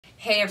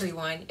Hey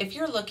everyone, if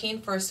you're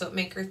looking for a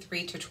Soapmaker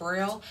 3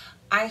 tutorial,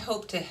 I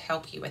hope to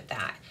help you with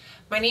that.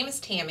 My name is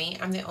Tammy.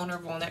 I'm the owner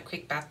of Walnut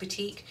Creek Bath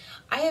Boutique.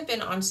 I have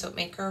been on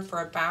Soapmaker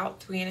for about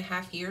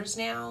 3.5 years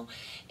now,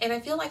 and I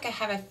feel like I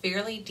have a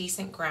fairly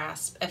decent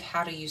grasp of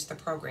how to use the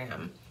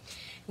program.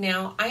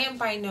 Now, I am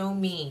by no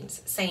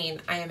means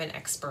saying I am an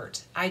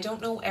expert. I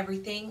don't know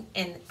everything,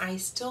 and I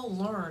still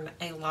learn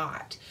a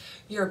lot.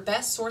 Your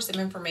best source of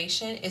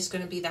information is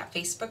going to be that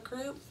Facebook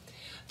group,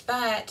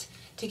 but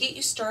to get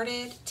you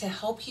started, to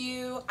help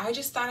you, I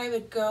just thought I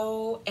would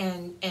go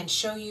and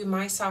show you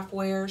my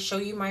software, show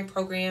you my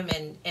program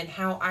and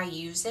how I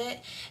use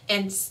it.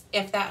 And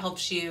if that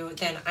helps you,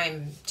 then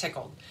I'm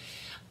tickled.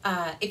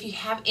 If you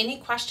have any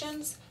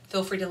questions,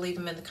 feel free to leave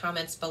them in the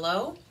comments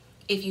below.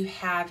 If you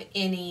have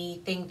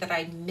anything that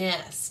I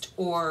missed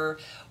or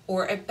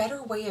a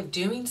better way of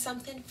doing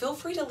something, feel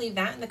free to leave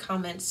that in the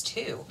comments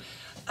too.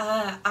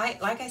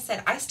 Like I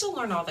said, I still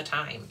learn all the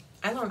time.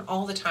 I learn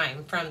all the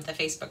time from the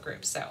Facebook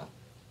group, so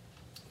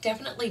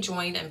definitely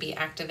join and be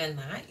active in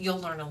that. You'll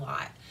learn a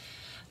lot.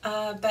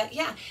 But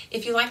yeah,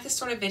 if you like this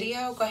sort of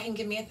video, go ahead and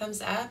give me a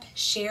thumbs up.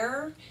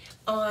 Share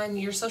on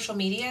your social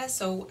media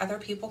so other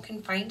people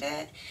can find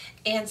it,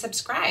 and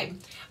subscribe.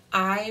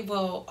 I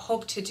will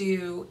hope to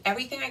do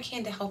everything I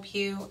can to help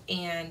you,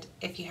 and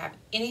if you have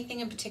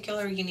anything in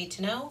particular you need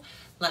to know,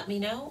 let me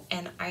know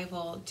and I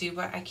will do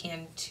what I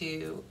can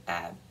to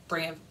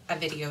bring a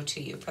video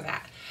to you for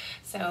that.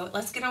 So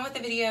let's get on with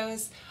the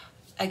videos.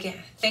 Again,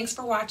 thanks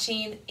for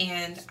watching,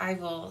 and I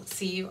will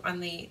see you on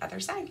the other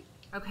side.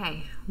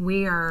 Okay,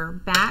 we are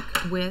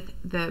back with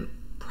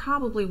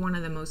probably one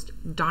of the most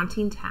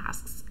daunting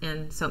tasks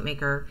in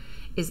Soapmaker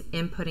is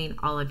inputting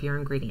all of your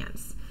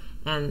ingredients,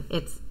 and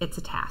it's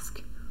a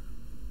task.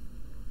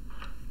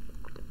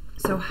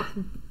 So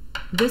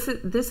this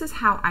is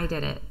how I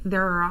did it.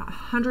 There are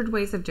 100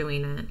 ways of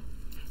doing it.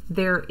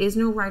 There is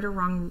no right or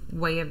wrong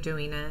way of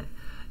doing it.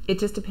 It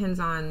just depends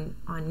on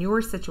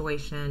your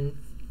situation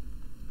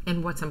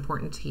and what's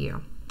important to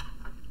you.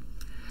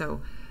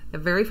 So the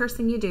very first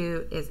thing you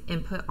do is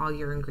input all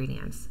your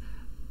ingredients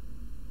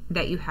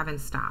that you have in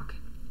stock.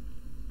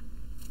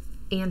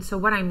 And so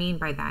what I mean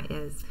by that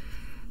is,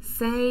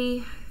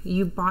 say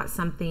you bought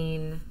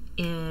something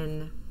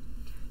in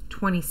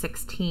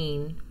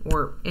 2016,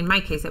 or in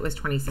my case it was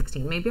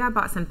 2016. Maybe I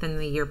bought something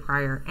the year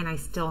prior and I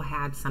still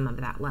had some of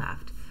that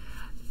left.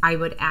 I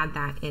would add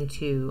that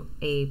into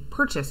a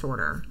purchase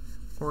order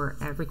or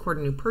record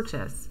a new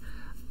purchase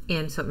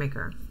in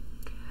Soapmaker.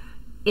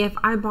 If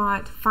I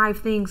bought 5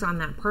 things on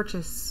that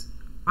purchase,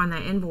 on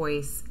that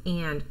invoice,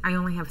 and I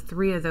only have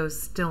 3 of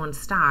those still in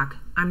stock,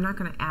 I'm not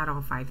going to add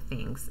all 5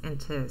 things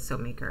into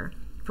Soapmaker.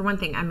 For one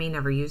thing, I may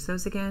never use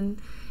those again,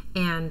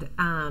 and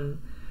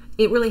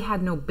it really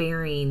had no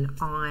bearing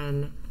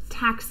on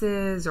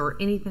taxes or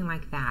anything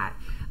like that.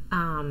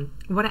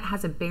 What it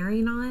has a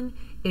bearing on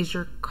is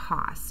your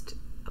cost.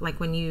 Like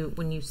when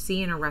you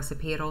see in a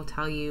recipe, it'll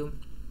tell you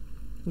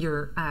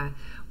your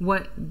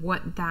what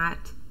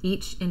that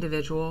each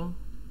individual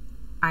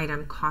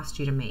item cost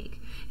you to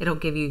make. It'll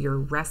give you your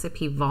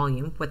recipe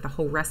volume, what the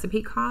whole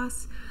recipe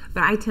costs,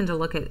 but I tend to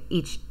look at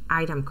each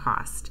item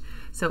cost.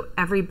 So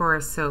every bar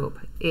of soap,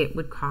 it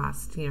would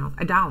cost, you know,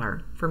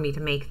 $1 for me to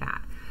make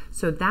that.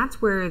 So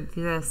that's where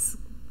this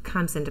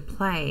comes into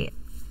play.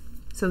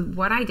 So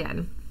what I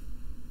did,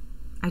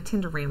 I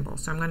tend to ramble,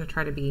 so I'm going to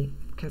try to be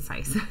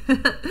concise.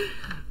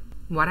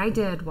 What I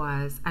did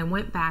was I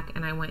went back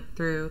and I went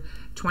through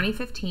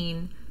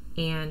 2015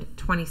 and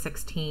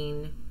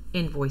 2016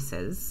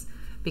 invoices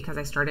because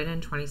I started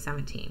in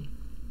 2017.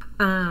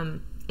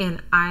 And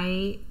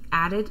I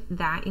added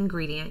that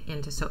ingredient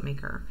into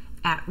Soapmaker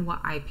at what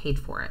I paid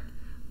for it.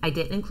 I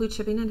didn't include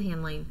shipping and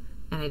handling,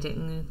 and I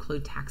didn't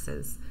include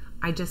taxes.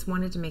 I just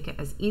wanted to make it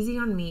as easy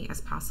on me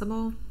as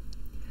possible.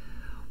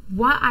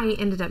 What I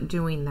ended up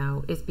doing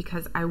though is,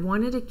 because I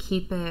wanted to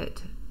keep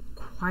it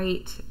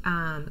quite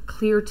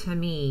clear to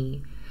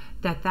me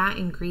that that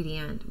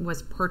ingredient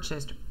was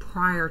purchased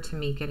prior to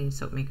me getting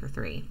Soapmaker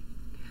 3.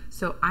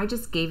 So I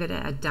just gave it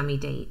a dummy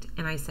date,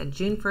 and I said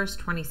June 1st,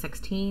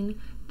 2016,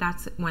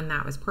 that's when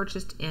that was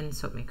purchased in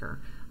Soapmaker.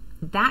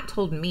 That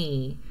told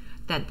me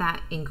that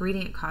that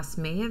ingredient cost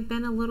may have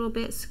been a little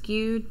bit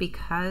skewed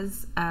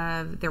because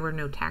of there were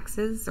no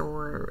taxes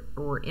or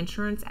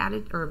insurance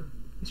added, or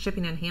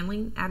shipping and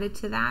handling added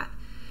to that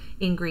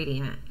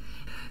ingredient.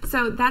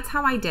 So that's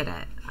how I did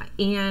it.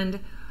 And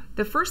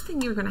the first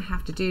thing you're going to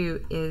have to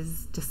do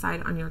is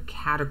decide on your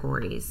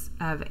categories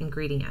of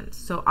ingredients.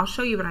 So I'll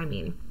show you what I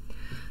mean.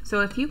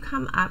 So if you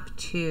come up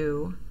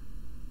to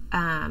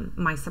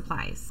my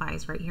supplies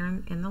right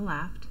here in the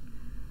left,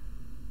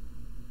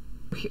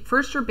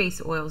 first your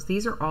base oils.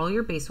 These are all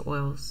your base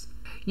oils.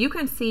 You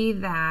can see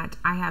that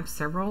I have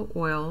several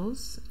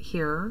oils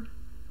here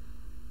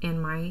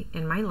in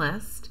my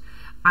list.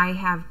 I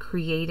have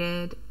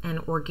created an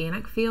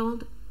organic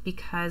field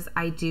because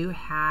I do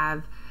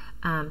have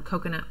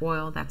coconut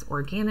oil that's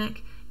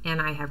organic,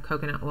 and I have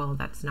coconut oil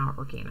that's not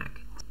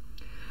organic.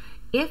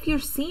 If you're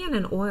seeing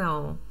an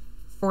oil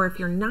or if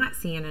you're not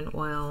seeing an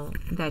oil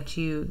that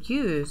you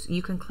use,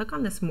 you can click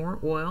on this more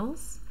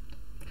oils.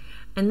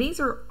 And these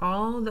are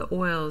all the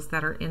oils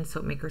that are in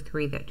Soapmaker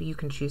 3 that you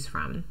can choose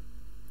from.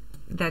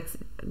 That's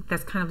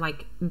kind of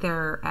like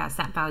their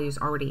set values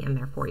already in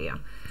there for you.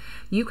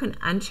 You can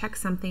uncheck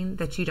something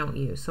that you don't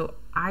use. So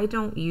I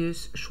don't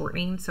use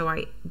shortening, so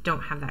I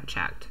don't have that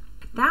checked.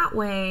 That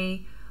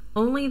way,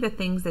 only the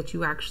things that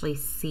you actually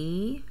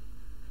see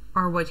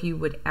are what you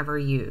would ever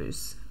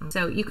use.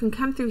 So you can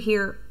come through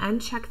here,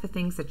 uncheck the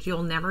things that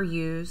you'll never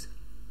use.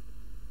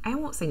 I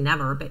won't say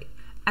never, but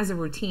as a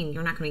routine,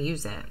 you're not going to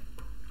use it.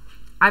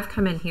 I've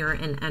come in here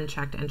and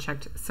unchecked and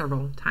checked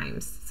several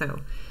times,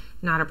 so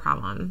not a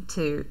problem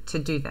to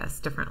do this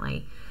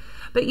differently.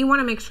 But you want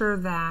to make sure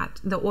that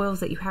the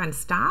oils that you have in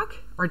stock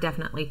are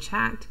definitely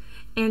checked.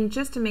 And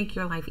just to make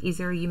your life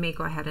easier, you may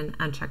go ahead and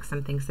uncheck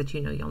some things that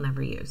you know you'll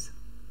never use.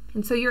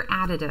 And so your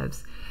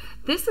additives.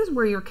 This is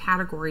where your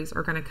categories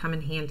are going to come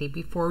in handy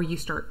before you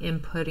start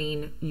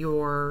inputting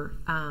your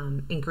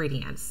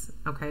ingredients,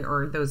 okay,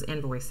 or those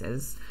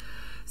invoices.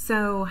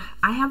 So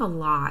I have a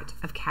lot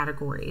of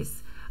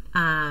categories,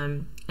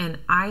 and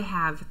I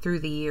have through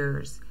the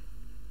years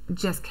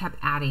just kept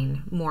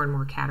adding more and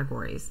more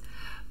categories.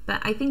 But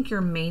I think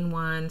your main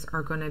ones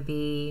are going to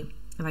be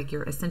like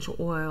your essential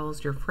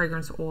oils, your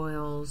fragrance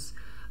oils,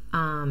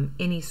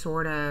 any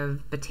sort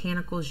of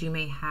botanicals you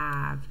may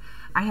have.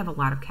 I have a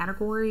lot of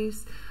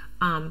categories.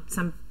 I'm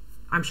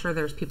sure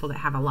there's people that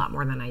have a lot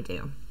more than I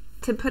do.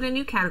 To put a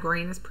new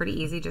category in is pretty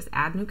easy. Just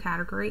add new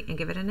category and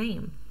give it a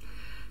name.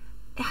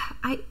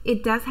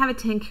 It does have a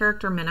 10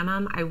 character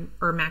minimum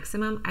or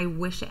maximum. I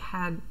wish it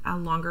had a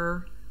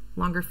longer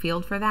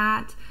field for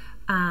that.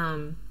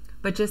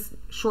 But just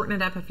shorten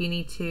it up if you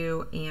need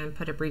to and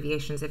put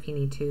abbreviations if you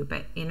need to.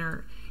 But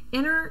enter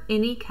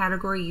any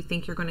category you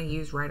think you're going to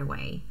use right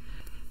away.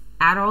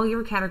 Add all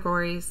your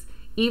categories,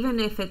 even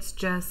if it's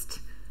just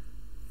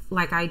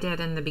like I did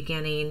in the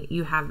beginning.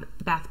 You have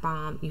bath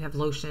bomb, you have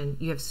lotion,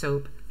 you have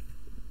soap,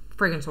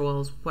 fragrance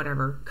oils,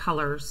 whatever,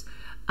 colors,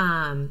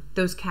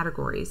 those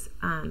categories.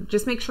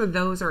 Just make sure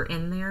those are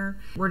in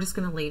there. We're just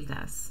going to leave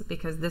this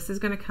because this is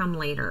going to come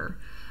later.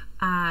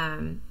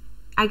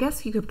 I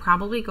guess you could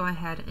probably go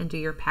ahead and do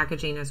your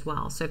packaging as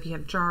well. So if you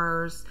have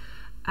jars,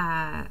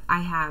 I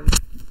have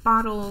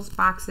bottles,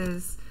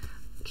 boxes,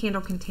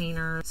 candle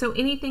containers. So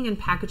anything in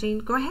packaging,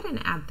 go ahead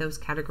and add those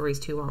categories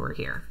too while we're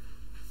here.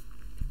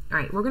 All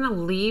right, we're going to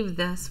leave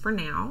this for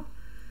now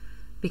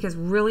because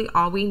really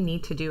all we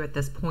need to do at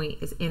this point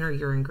is enter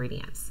your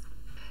ingredients.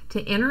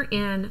 To enter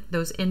in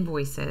those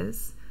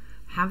invoices,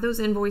 have those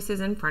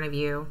invoices in front of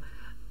you,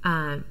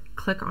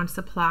 click on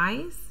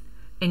supplies,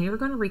 and you're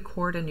going to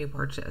record a new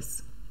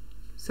purchase.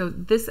 So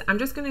this, I'm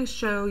just going to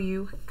show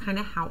you kind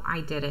of how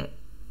I did it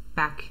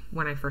back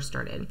when I first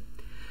started.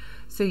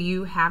 So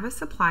you have a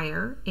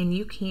supplier and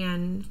you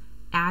can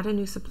add a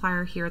new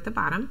supplier here at the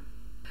bottom.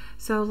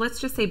 So let's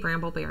just say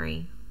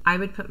Brambleberry. I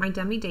would put my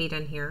dummy date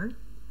in here.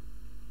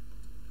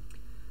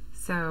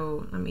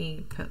 So let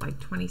me put like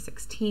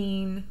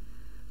 2016.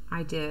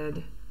 I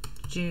did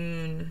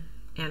June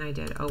and I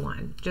did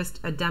 01.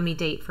 Just a dummy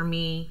date for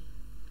me.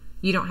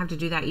 You don't have to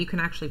do that. You can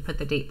actually put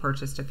the date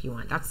purchased if you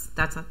want.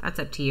 That's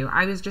up to you.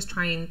 I was just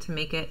trying to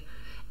make it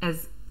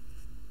as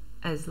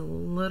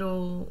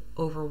little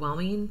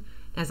overwhelming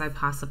as I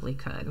possibly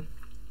could.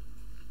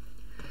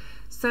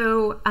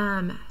 So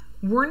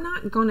we're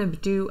not going to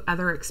do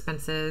other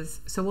expenses.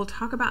 So we'll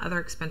talk about other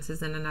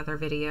expenses in another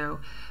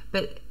video,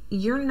 but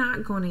you're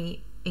not going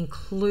to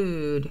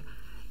include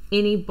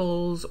any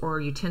bowls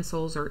or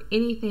utensils or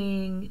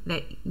anything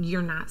that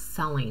you're not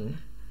selling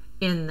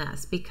in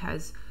this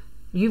because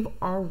you've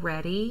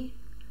already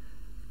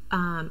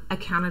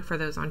accounted for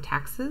those on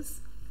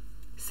taxes.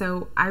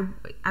 So I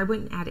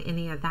wouldn't add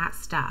any of that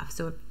stuff.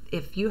 So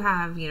if you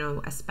have, you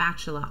know, a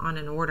spatula on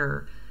an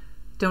order,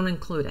 don't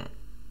include it.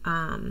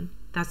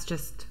 That's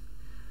just,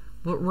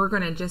 we're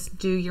going to just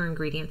do your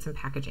ingredients and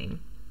packaging.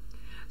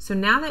 So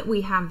now that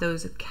we have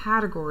those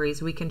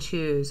categories, we can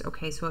choose,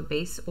 okay, so a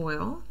base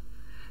oil.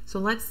 So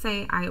let's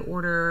say I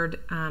ordered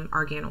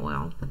argan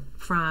oil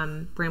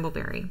from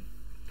Brambleberry.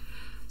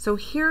 So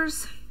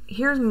here's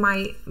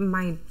my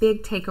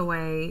big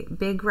takeaway,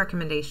 big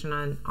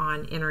recommendation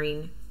on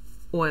entering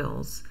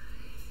oils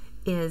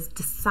is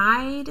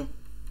decide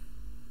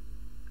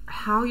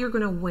how you're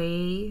going to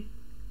weigh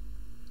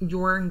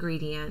your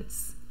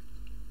ingredients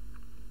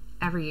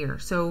every year.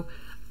 So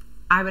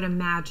I would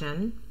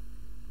imagine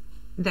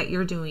that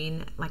you're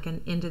doing like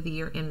an end of the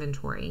year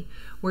inventory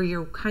where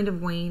you're kind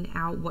of weighing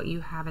out what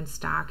you have in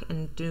stock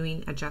and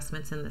doing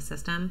adjustments in the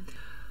system.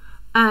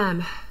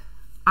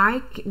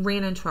 I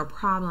ran into a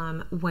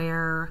problem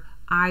where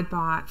I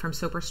bought from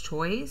Soaper's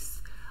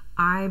Choice,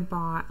 I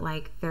bought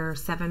like their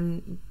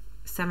 7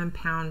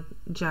 pound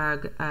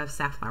jug of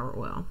safflower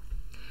oil.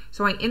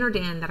 So I entered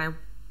in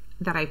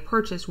that I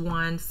purchased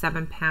 1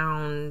 7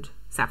 pound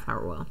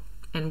safflower oil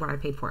and what I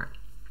paid for it.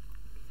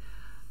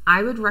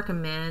 I would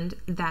recommend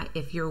that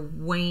if you're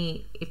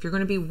going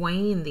to be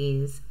weighing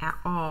these at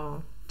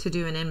all, to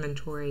do an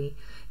inventory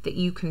that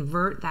you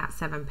convert that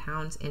 7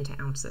 pounds into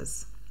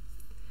ounces.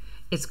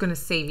 It's going to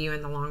save you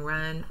in the long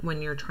run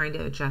when you're trying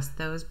to adjust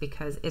those,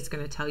 because it's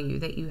going to tell you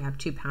that you have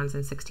 2 pounds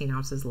and 16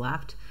 ounces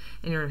left,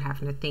 and you're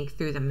having to think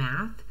through the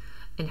math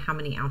and how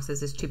many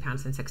ounces is 2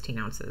 pounds and 16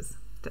 ounces.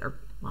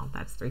 Well,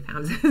 that's 3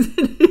 pounds.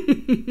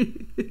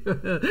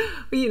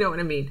 You know what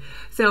I mean.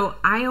 So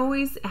I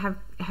always have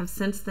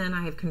since then,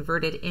 I have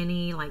converted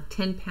any like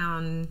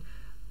 10-pound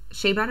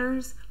shea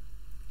butters.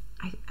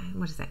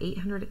 What is that?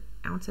 800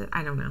 ounces?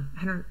 I don't know.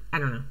 I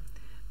don't know.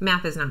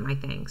 Math is not my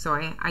thing. So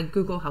I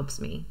Google helps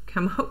me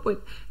come up with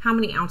how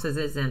many ounces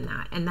is in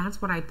that. And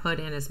that's what I put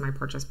in as my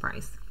purchase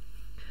price.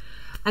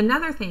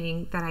 Another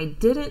thing that I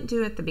didn't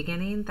do at the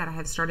beginning that I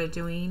have started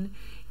doing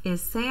is,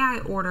 say I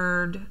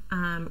ordered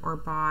or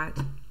bought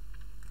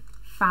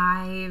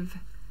 5,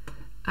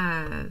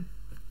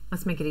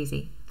 let's make it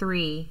easy,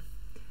 3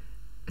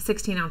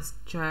 16-ounce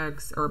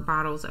jugs or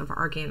bottles of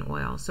argan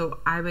oil. So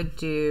I would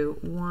do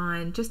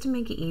 1, just to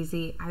make it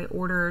easy. I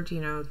ordered,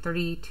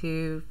 30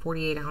 to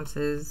 48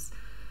 ounces,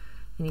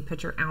 and you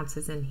put your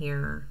ounces in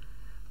here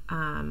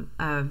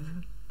so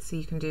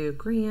you can do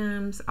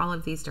grams, all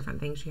of these different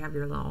things. You have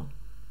your little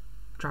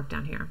drop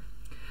down here.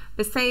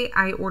 But say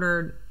I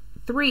ordered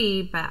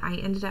 3, but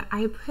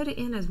I put it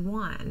in as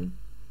 1,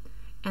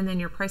 and then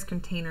your price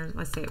container,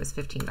 let's say it was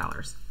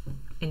 $15,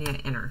 and you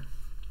hit enter.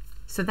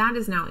 So that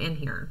is now in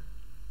here.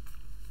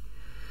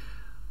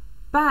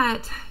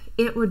 But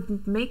it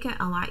would make it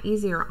a lot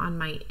easier on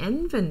my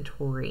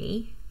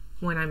inventory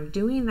when I'm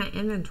doing that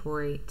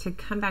inventory to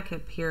come back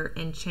up here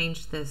and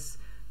change this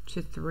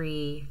to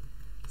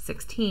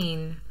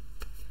 316.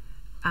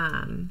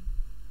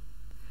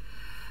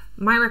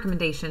 My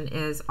recommendation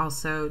is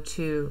also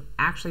to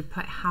actually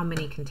put how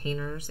many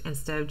containers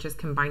instead of just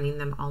combining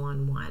them all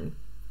on one.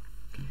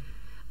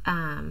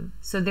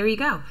 So there you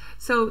go.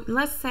 So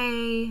let's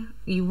say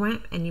you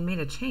went and you made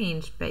a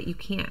change, but you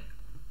can't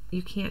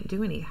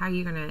do any. How are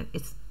you gonna?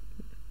 It's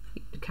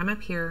come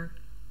up here,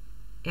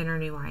 enter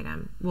new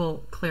item. We'll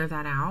clear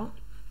that out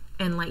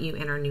and let you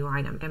enter new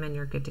item, and then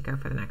you're good to go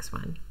for the next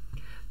one.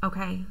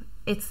 Okay,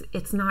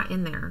 it's not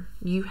in there.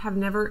 You have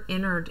never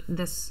entered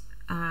this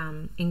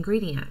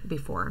ingredient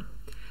before,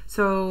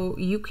 so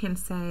you can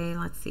say,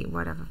 let's see,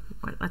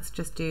 let's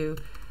just do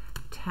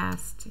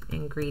test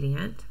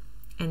ingredient,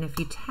 and if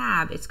you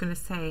tab, it's going to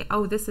say,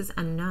 oh, this is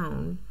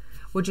unknown.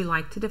 Would you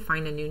like to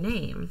define a new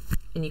name?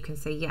 And you can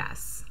say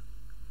yes.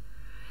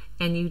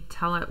 And you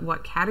tell it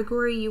what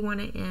category you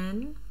want it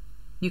in.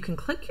 You can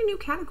click your new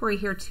category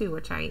here too,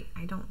 which I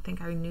don't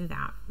think I knew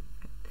that.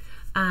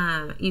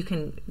 You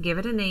can give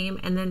it a name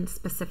and then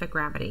specific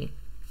gravity.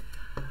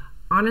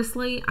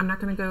 Honestly, I'm not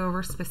going to go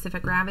over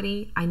specific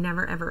gravity. I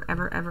never, ever,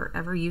 ever, ever,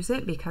 ever use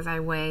it because I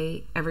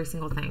weigh every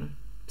single thing.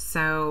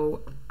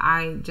 So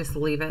I just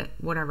leave it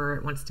whatever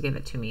it wants to give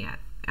it to me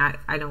at.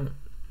 I don't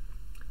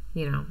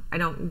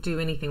do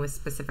anything with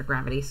specific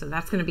gravity. So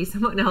that's going to be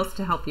someone else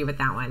to help you with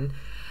that one.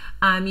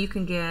 You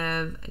can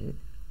give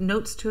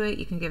notes to it.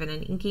 You can give it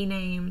an inky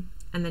name,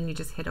 and then you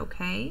just hit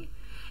OK.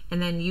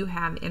 And then you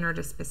have entered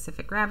a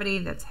specific gravity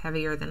that's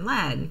heavier than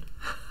lead.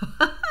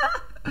 All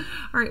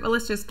right, well,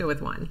 let's just go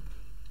with 1.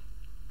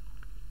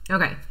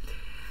 Okay,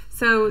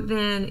 so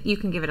then you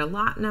can give it a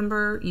lot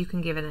number. You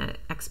can give it an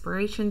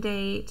expiration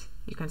date.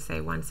 You can say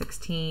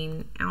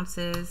 116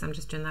 ounces. I'm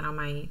just doing that on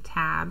my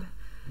tab.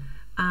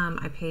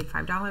 I paid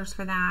 $5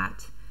 for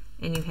that,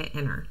 and you hit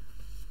enter.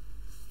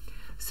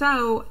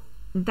 So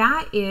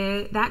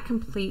that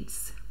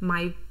completes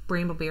my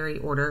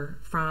Brambleberry order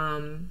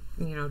from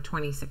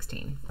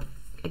 2016.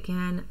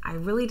 Again, I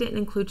really didn't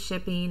include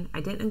shipping.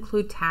 I didn't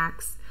include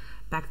tax.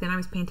 Back then I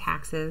was paying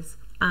taxes.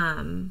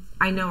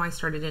 I know I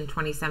started in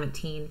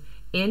 2017.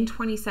 In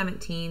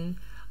 2017,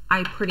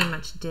 I pretty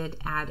much did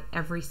add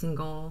every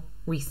single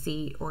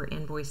receipt or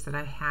invoice that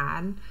I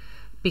had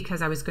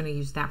because I was going to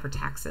use that for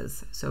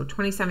taxes. So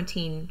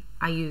 2017,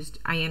 I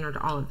entered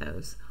all of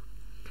those.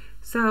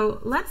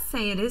 So let's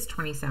say it is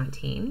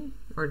 2017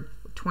 or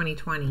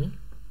 2020,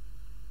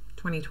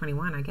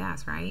 2021, I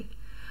guess, right?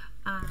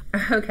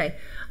 Okay,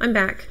 I'm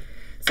back.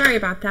 Sorry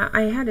about that.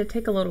 I had to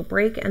take a little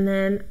break, and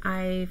then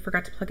I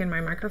forgot to plug in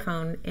my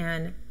microphone,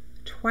 and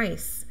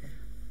twice.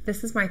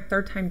 This is my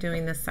 3rd time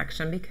doing this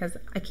section because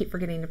I keep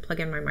forgetting to plug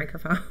in my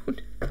microphone.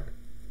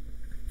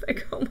 It's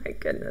like, oh my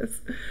goodness.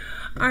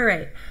 All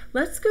right,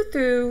 let's go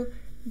through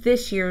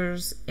this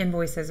year's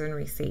invoices and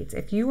receipts.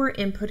 If you are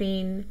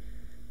inputting,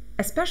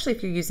 especially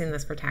if you're using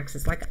this for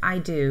taxes, like I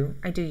do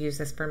use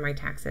this for my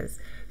taxes.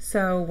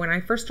 So when I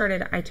first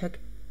started, I took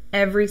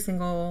every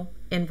single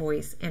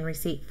invoice and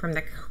receipt from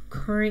the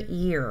current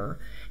year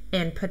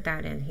and put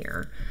that in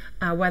here.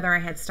 Whether I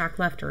had stock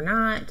left or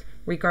not,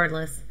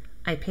 regardless,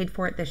 I paid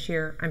for it this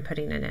year, I'm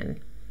putting it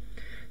in.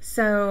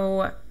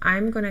 So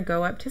I'm going to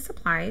go up to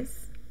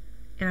supplies,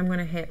 and I'm going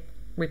to hit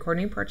record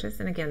new purchase.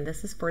 And again,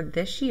 this is for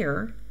this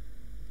year.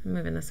 I'm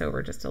moving this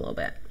over just a little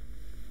bit.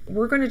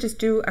 We're going to just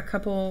do a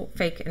couple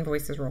fake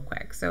invoices real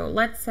quick. So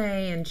let's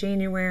say in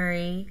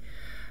January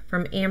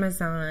from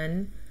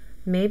Amazon,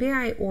 maybe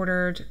I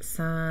ordered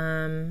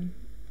some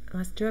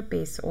let's do a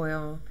base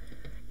oil.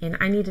 And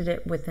I needed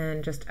it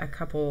within just a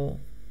couple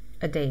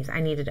of days.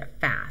 I needed it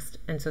fast.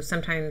 And so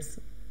sometimes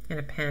in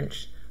a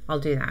pinch,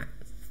 I'll do that.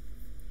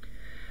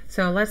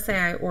 So let's say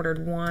I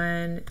ordered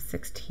one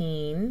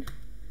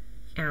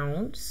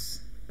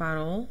 16-ounce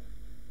bottle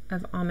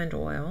of almond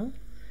oil.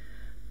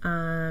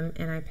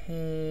 And I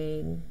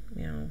paid,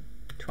 you know,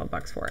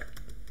 $12 for it.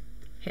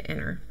 Hit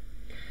enter.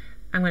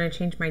 I'm going to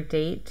change my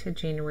date to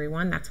January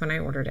 1. That's when I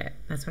ordered it.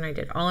 That's when I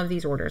did all of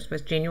these orders,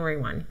 was January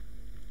 1.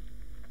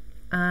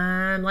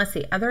 Let's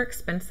see, other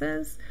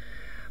expenses,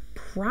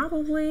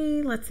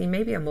 probably, let's see,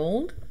 maybe a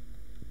mold.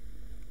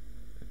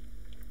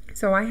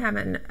 So I have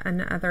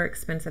another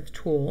expense of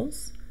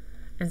tools.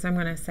 And so I'm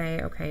going to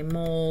say, okay,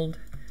 mold.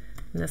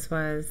 And this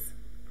was,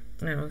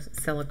 you know,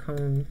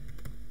 silicone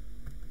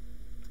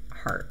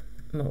heart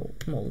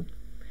mold.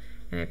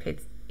 And I paid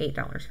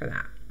 $8 for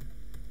that.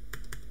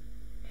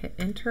 Hit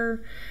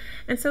enter.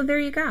 And so there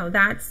you go.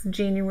 That's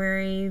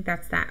January.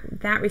 That's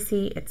that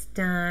receipt. It's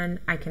done.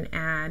 I can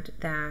add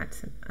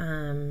that.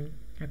 I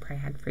probably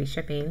had free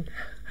shipping,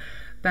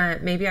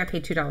 but maybe I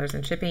paid $2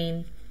 in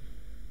shipping.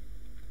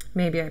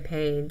 Maybe I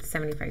paid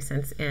 75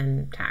 cents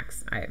in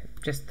tax. I'm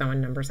just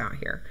throwing numbers out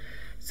here.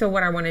 So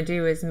what I want to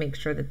do is make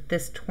sure that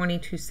this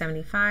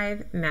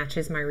 $22.75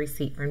 matches my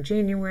receipt from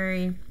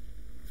January.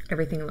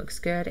 Everything looks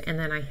good. And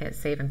then I hit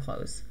save and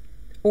close.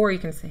 Or you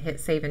can hit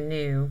save and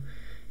new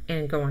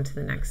and go on to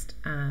the next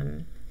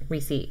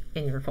receipt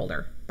in your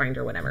folder,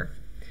 binder, whatever.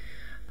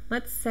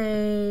 Let's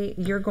say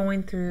you're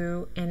going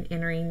through and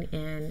entering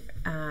in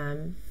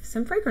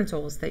some fragrance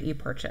oils that you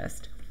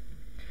purchased.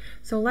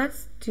 So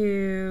let's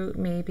do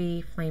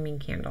maybe Flaming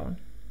Candle.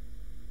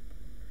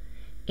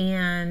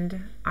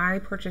 And I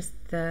purchased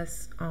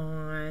this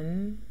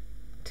on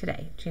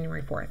today,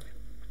 January 4th.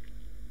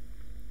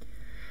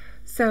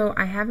 So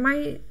I have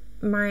my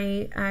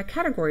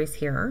categories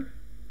here,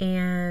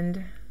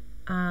 and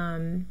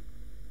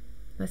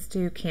let's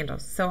do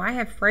candles. So I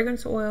have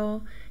fragrance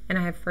oil and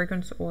I have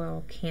fragrance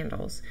oil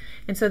candles.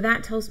 And so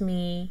that tells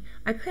me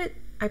I put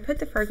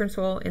the fragrance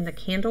oil in the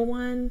candle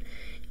one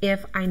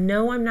if I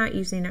know I'm not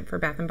using it for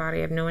Bath & Body.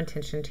 I have no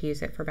intention to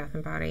use it for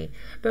Bath & Body.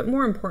 But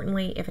more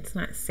importantly, if it's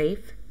not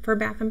safe for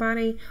Bath &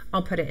 Body,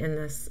 I'll put it in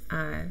this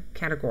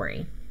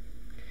category.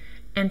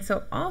 And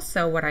so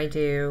also what I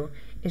do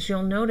is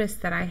you'll notice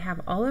that I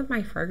have all of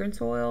my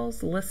fragrance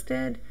oils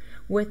listed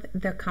with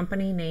the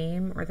company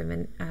name or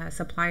the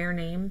supplier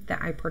name that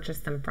I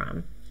purchased them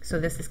from. So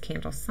this is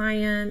Candle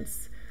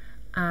Science.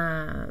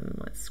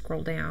 Let's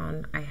scroll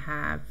down. I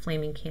have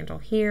Flaming Candle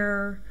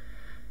here.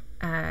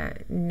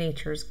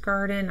 Nature's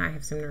Garden. I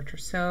have some Nurture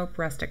Soap,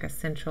 Rustic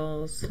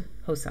Essentials,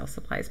 Wholesale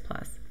Supplies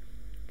Plus.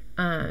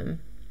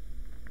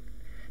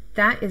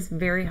 That is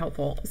very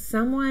helpful.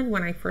 Someone,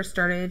 when I first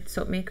started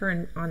Soapmaker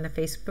and on the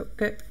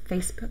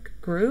Facebook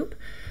group,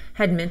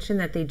 had mentioned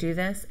that they do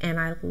this, and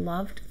I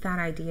loved that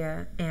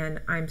idea, and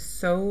I'm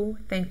so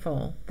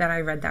thankful that I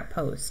read that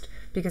post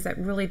because it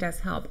really does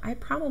help. I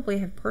probably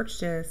have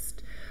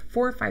purchased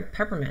 4 or 5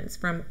 peppermints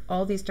from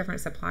all these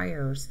different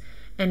suppliers,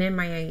 and in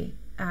my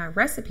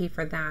recipe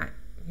for that,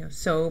 you know,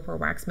 soap or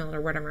wax melt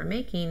or whatever I'm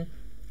making,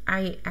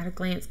 I at a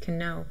glance can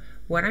know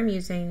what I'm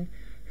using,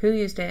 who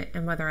used it,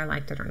 and whether I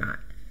liked it or not.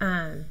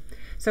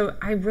 So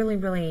I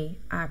really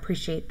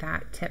appreciate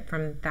that tip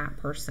from that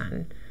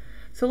person.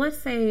 So let's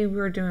say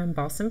we're doing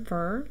balsam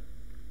fir.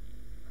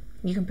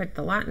 You can put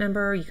the lot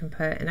number, you can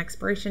put an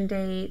expiration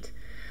date.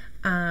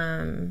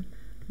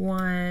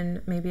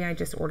 Maybe I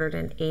just ordered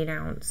an 8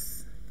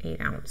 ounce,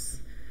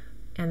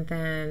 and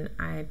then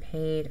I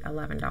paid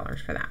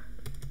 $11 for that.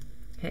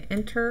 Hit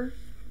enter.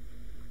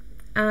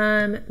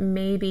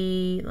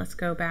 Maybe let's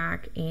go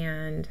back,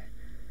 and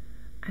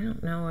I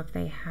don't know if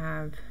they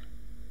have,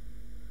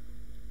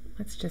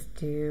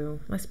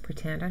 let's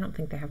pretend, I don't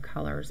think they have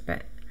colors,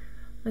 but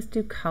let's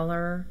do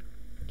color.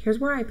 Here's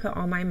where I put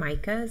all my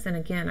micas, and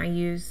again, I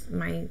use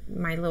my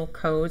little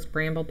codes,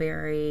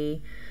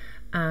 Brambleberry,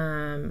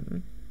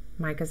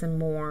 Micas and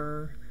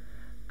More,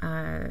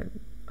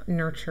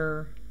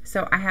 Nurture.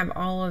 So I have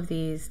all of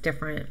these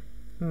different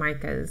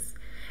micas,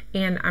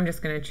 and I'm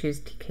just going to choose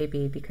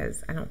TKB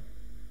because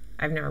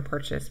I've never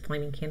purchased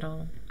Flaming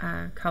Candle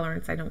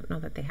colorants. I don't know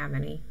that they have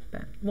any,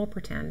 but we'll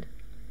pretend.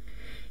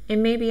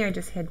 And maybe I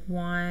just hit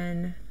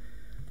one,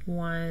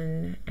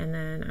 and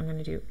then I'm going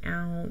to do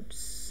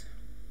ounce.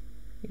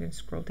 You can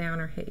scroll down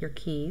or hit your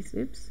keys.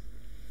 Oops.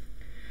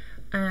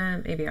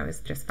 Maybe I was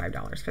just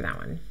 $5 for that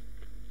one.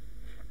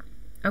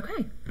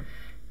 Okay.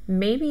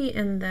 Maybe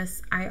in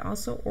this, I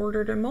also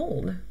ordered a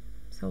mold.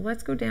 So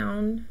let's go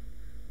down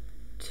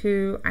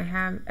to, I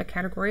have a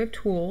category of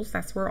tools.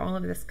 That's where all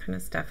of this kind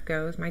of stuff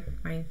goes. My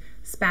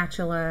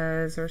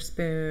spatulas or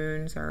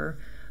spoons or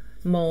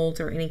molds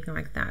or anything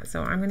like that.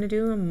 So I'm going to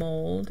do a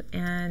mold,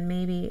 and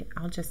maybe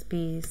I'll just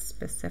be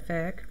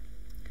specific,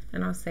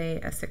 and I'll say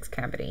a 6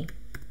 cavity.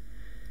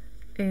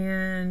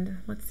 And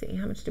let's see,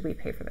 how much did we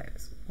pay for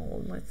this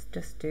mold? Let's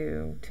just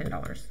do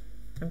 $10.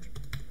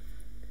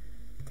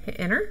 Hit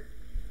enter.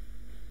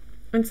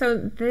 And so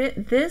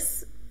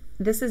this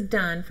this is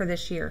done for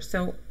this year.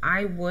 So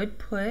I would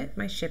put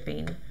my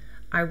shipping,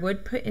 I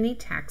would put any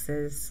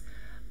taxes,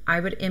 I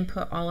would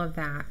input all of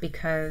that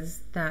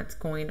because that's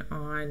going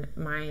on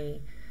my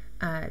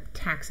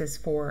taxes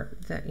for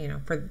the, you know,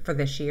 for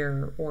this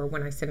year or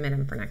when I submit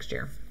them for next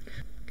year.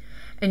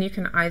 And you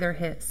can either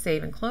hit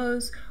save and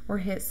close or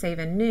hit save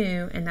and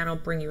new, and that'll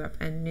bring you up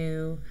a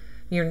new,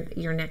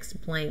 your next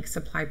blank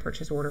supply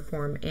purchase order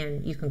form,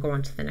 and you can go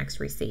on to the next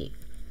receipt.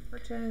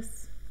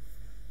 Purchase,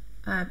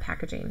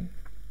 packaging.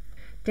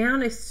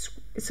 Down is,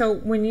 so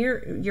when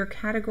your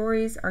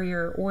categories are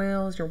your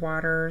oils, your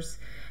waters,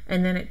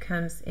 and then it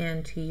comes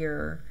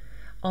into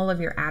all of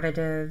your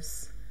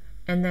additives,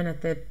 and then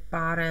at the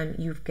bottom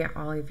you get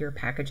all of your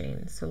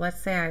packaging. So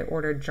let's say I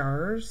ordered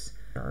jars,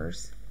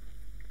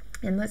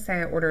 and let's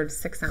say I ordered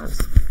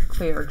 6-ounce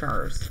clear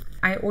jars.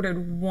 I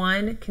ordered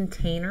 1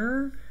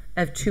 container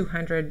of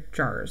 200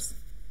 jars,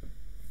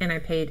 and I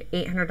paid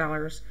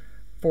 $800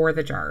 for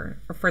the jar,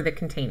 or for the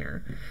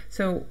container.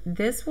 So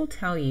this will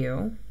tell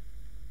you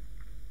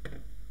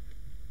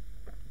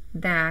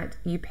that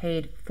you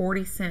paid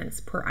 40 cents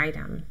per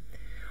item.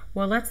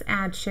 Well, let's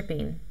add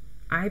shipping.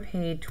 I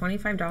paid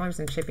 $25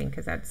 in shipping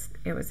because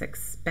it was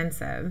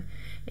expensive,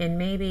 and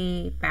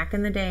maybe back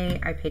in the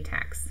day I paid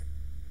tax.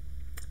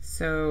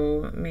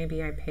 So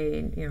maybe I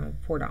paid, you know,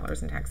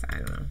 $4 in tax, I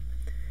don't know.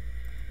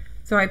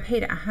 So I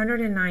paid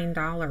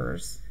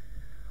 $109.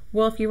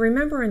 Well, if you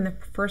remember in the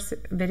first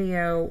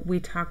video, we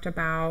talked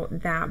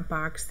about that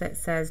box that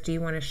says, do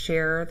you want to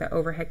share the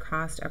overhead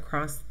cost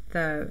across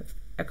the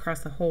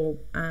whole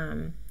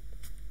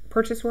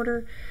purchase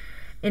order?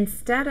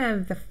 Instead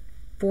of the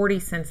 40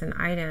 cents an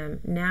item,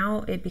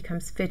 now it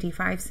becomes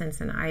 55 cents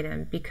an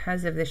item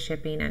because of the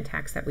shipping and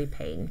tax that we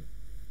paid.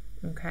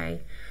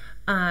 Okay.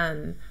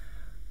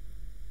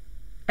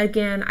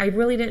 Again, I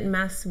really didn't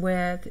mess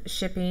with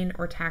shipping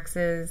or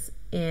taxes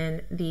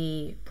in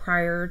the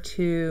prior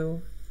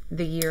to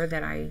the year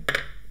that I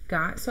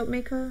got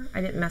Soapmaker.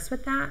 I didn't mess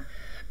with that,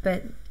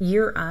 but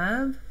year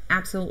of,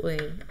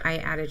 absolutely, I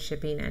added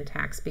shipping and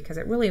tax because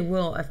it really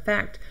will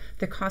affect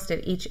the cost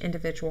of each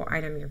individual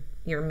item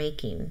you're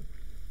making.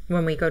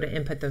 When we go to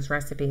input those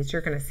recipes,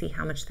 you're going to see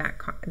how much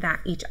that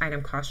each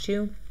item costs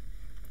you,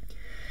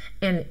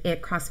 and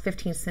it costs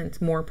 15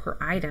 cents more per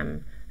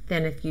item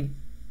than if you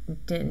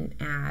didn't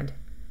add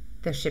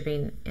the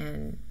shipping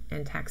and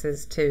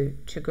taxes to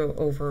go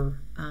over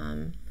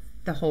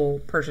the whole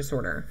purchase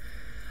order.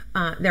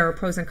 There are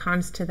pros and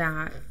cons to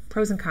that,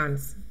 pros and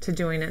cons to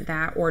doing it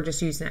that, or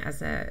just using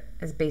it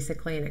as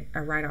basically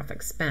a write-off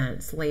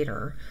expense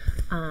later.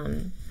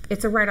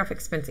 It's a write-off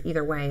expense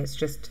either way. It's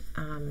just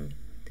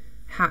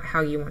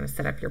how you want to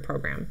set up your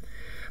program.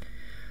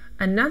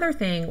 Another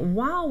thing,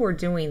 while we're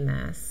doing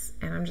this,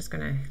 and I'm just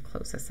going to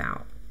close this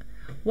out.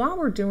 While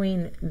we're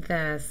doing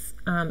this,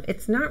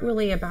 it's not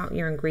really about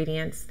your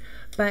ingredients,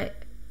 but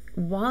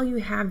while you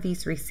have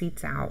these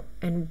receipts out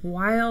and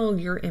while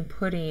you're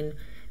inputting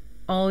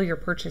all your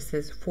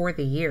purchases for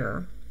the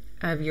year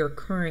of your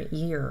current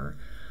year,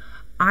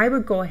 I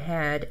would go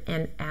ahead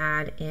and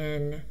add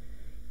in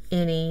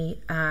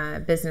any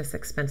business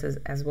expenses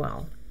as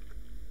well.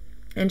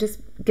 And just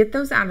get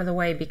those out of the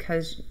way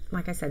because,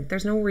 like I said,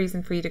 there's no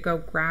reason for you to go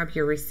grab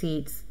your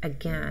receipts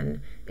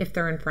again if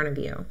they're in front of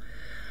you.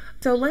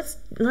 So let's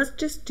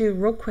just do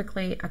real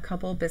quickly a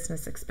couple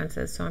business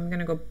expenses. So I'm going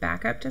to go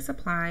back up to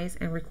supplies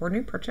and record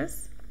new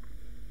purchase.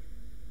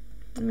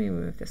 Let me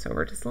move this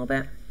over just a little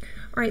bit.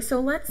 All right, so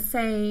let's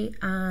say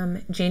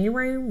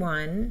January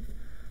 1.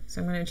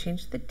 So I'm going to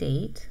change the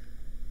date,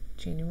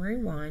 January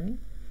 1.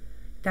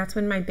 That's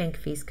when my bank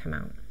fees come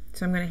out.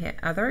 So I'm going to hit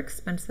other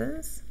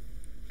expenses.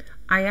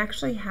 I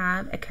actually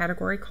have a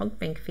category called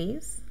bank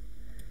fees.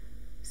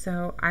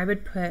 So I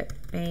would put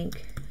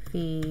bank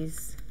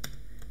fees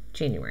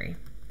January.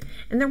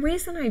 And the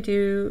reason I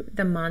do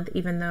the month,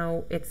 even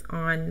though it's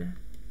on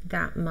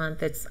that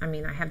month,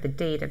 I have the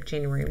date of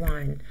January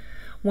 1.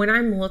 When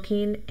I'm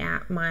looking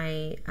at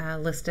my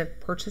list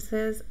of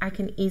purchases, I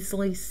can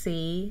easily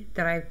see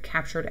that I've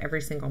captured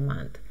every single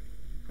month.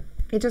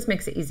 It just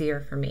makes it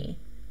easier for me.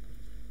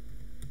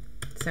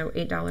 So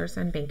 $8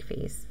 on bank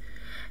fees.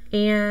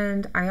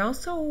 And I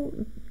also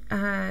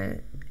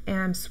am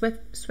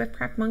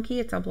Swiftcraft Monkey.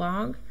 It's a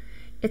blog.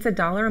 It's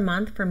 $1 a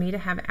month for me to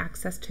have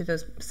access to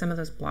some of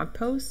those blog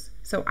posts.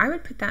 So I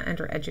would put that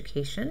under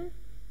education,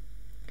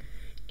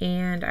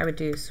 and I would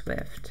do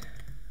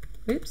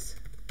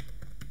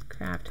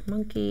Craft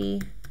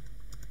Monkey,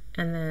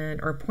 and then,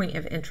 or point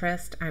of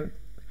interest.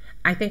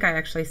 I think I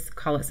actually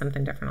call it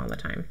something different all the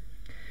time.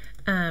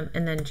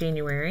 And then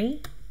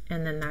January,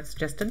 and then that's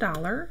just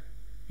 $1,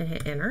 and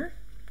hit enter.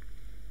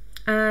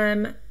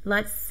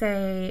 Let's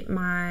say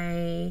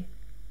my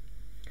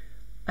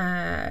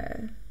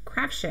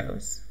craft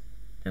shows.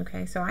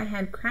 Okay, so I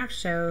had craft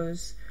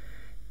shows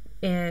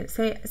in,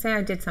 say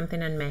I did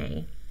something in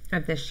May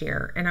of this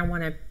year, and I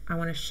want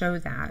to show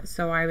that.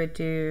 So I would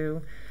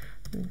do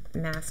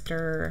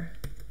Master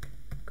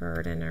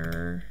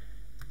Gardener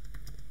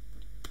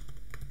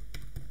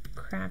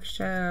Craft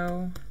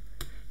Show,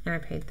 and I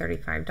paid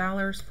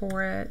 $35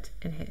 for it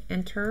and hit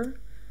enter.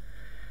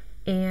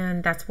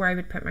 And that's where I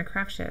would put my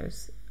craft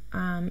shows.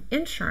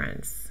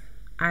 Insurance,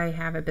 I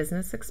have a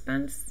business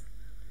expense,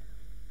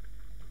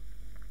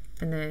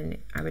 and then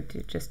I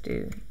would just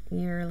do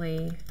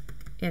yearly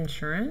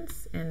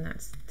insurance, and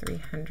that's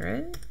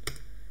 $300.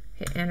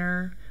 Hit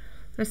enter.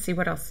 Let's see,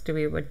 what else do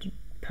we would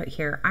put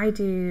here? I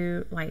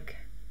do like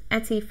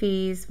Etsy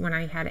fees when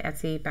I had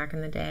Etsy back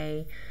in the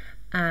day.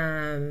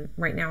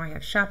 Right now I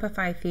have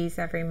Shopify fees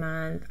every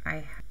month.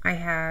 I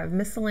have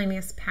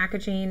miscellaneous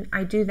packaging.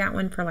 I do that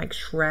one for like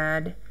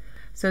shred.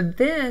 So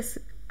this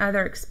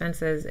other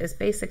expenses is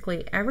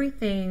basically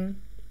everything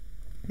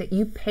that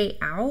you pay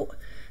out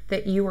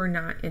that you are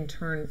not in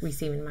turn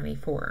receiving money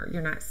for.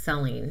 You're not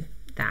selling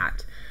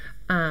that,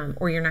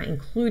 or you're not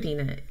including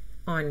it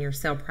on your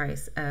sale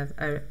price of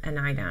an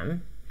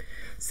item.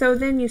 So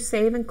then you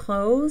save and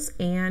close,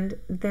 and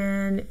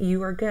then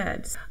you are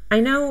good.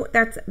 I know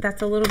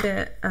that's a little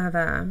bit of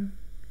a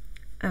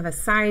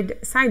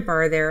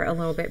sidebar there a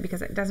little bit,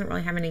 because it doesn't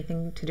really have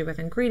anything to do with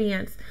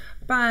ingredients,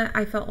 but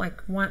I felt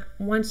like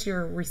once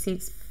your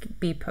receipts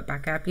be put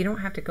back up, you don't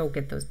have to go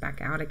get those back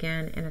out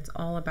again, and it's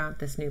all about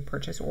this new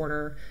purchase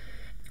order.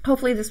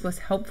 Hopefully this was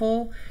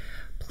helpful.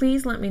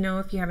 Please let me know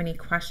if you have any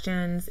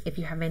questions, if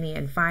you have any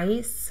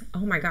advice.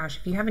 Oh my gosh,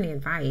 if you have any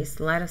advice,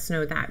 let us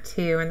know that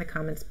too in the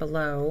comments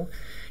below.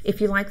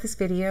 If you like this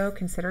video,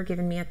 consider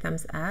giving me a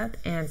thumbs up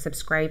and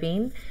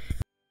subscribing.